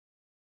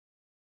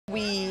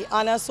We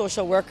honor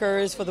social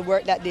workers for the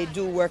work that they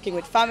do working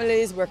with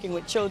families, working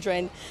with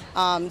children.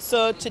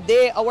 So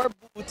today our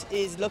booth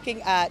is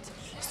looking at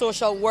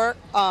social work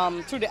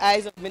through the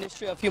eyes of the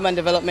Ministry of Human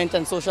Development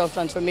and Social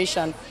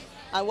Transformation.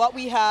 And what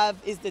we have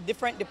is the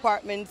different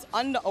departments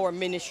under our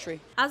ministry.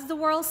 As the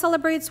world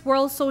celebrates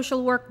World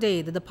Social Work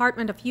Day, the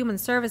Department of Human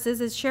Services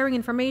is sharing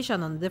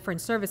information on the different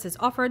services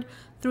offered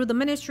through the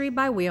ministry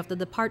by way of the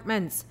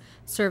departments.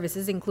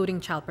 Services including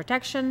child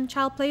protection,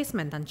 child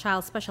placement, and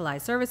child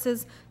specialized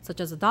services such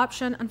as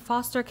adoption and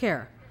foster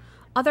care.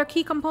 Other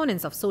key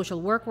components of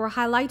social work were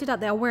highlighted at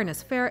the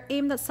awareness fair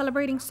aimed at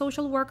celebrating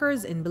social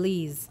workers in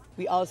Belize.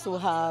 We also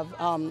have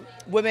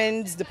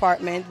women's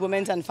department,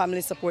 women's and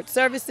family support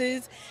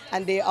services,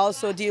 and they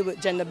also deal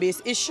with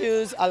gender-based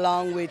issues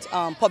along with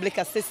public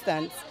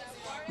assistance.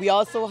 We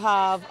also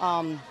have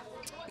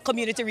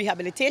community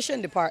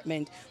rehabilitation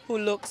department who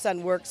looks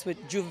and works with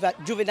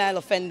juvenile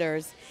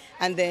offenders.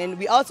 And then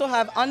we also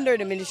have under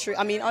the ministry,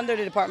 under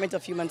the Department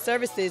of Human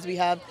Services, we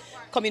have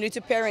community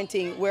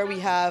parenting, where we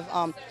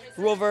have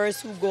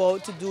rovers who go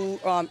out to do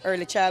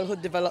early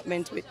childhood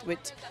development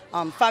with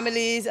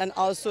families, and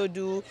also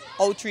do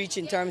outreach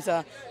in terms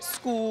of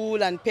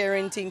school and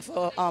parenting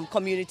for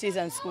communities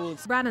and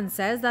schools. Brannon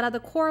says that at the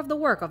core of the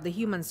work of the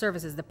Human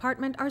Services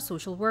Department are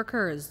social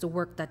workers. The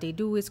work that they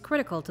do is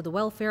critical to the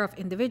welfare of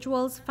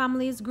individuals,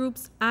 families,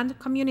 groups, and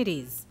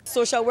communities.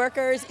 Social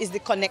workers is the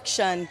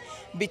connection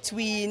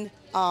between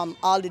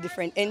all the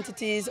different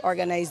entities,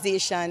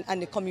 organizations,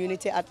 and the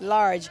community at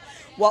large.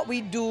 What we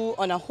do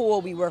on a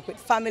whole, we work with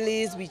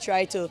families, we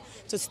try to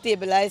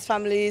stabilize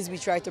families, we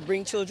try to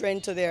bring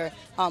children to their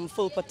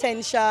full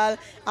potential,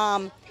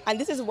 and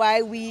this is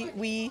why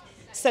we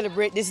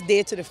celebrate this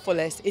day to the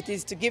fullest. It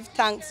is to give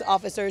thanks to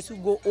officers who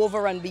go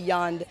over and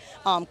beyond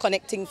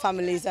connecting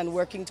families and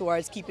working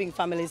towards keeping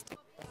families together.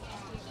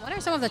 What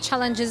are some of the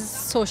challenges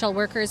social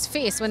workers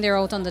face when they're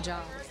out on the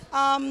job?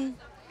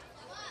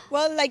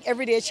 Well, like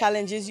everyday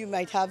challenges, you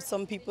might have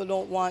some people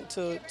don't want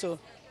to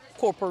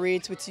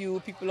cooperate with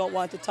you, people don't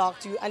want to talk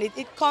to you, and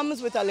it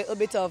comes with a little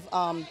bit of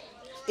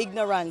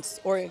ignorance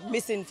or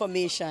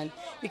misinformation.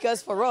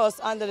 Because for us,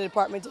 under the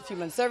Department of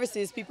Human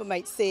Services, people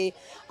might say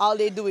all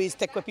they do is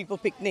take where people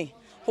picnic.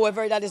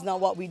 However, that is not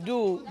what we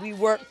do. We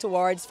work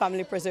towards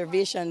family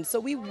preservation. So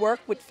we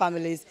work with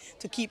families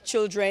to keep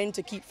children,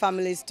 to keep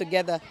families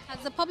together.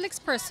 Has the public's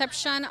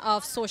perception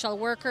of social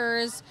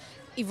workers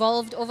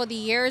evolved over the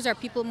years? Are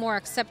people more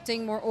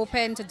accepting, more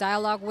open to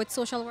dialogue with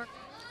social work?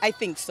 I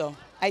think so.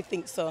 I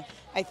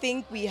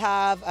think we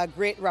have a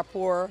great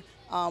rapport.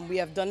 We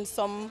have done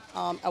some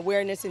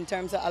awareness in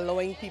terms of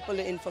allowing people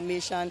the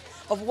information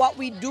of what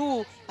we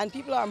do, and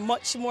people are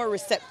much more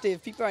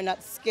receptive. People are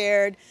not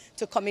scared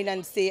to come in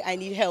and say, I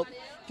need help.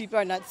 People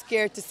are not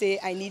scared to say,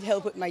 I need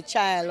help with my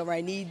child, or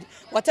I need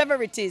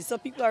whatever it is. So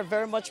people are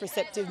very much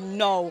receptive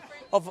now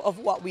of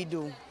what we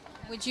do.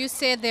 Would you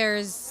say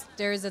there's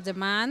a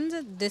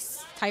demand?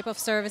 This type of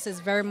service is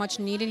very much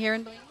needed here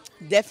in Belize?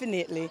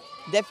 Definitely,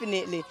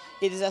 definitely.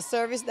 It is a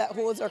service that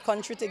holds our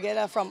country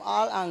together from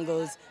all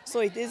angles,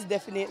 so it is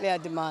definitely a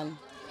demand.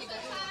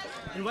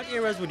 In what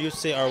areas would you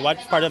say, or what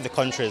part of the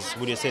countries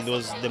would you say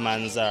those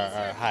demands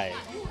are high?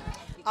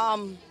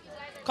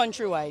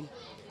 Countrywide,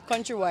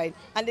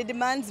 and the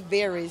demands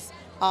varies.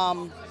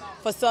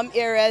 For some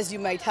areas you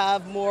might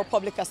have more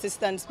public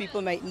assistance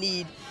people might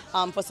need.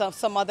 For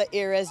some other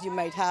areas you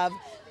might have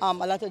a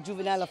lot of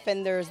juvenile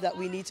offenders that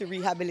we need to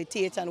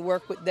rehabilitate and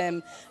work with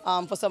them.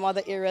 For some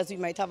other areas we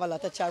might have a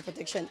lot of child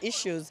protection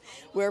issues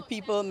where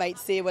people might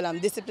say, well, I'm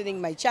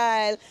disciplining my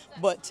child,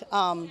 but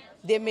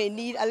they may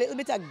need a little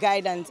bit of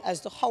guidance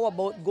as to how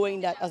about going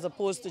that, as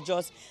opposed to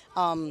just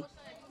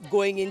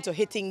going into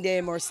hitting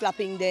them or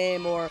slapping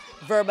them or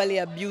verbally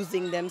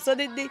abusing them. So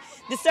the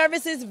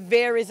services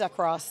varies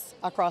across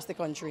the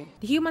country.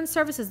 The Human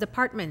Services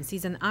Department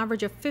sees an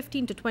average of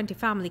 15 to 20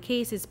 family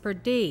cases per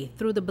day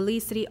through the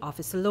Belize City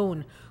office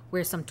alone,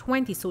 where some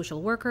 20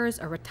 social workers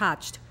are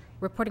attached.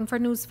 Reporting for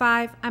News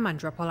 5, I'm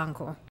Andrea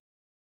Polanco.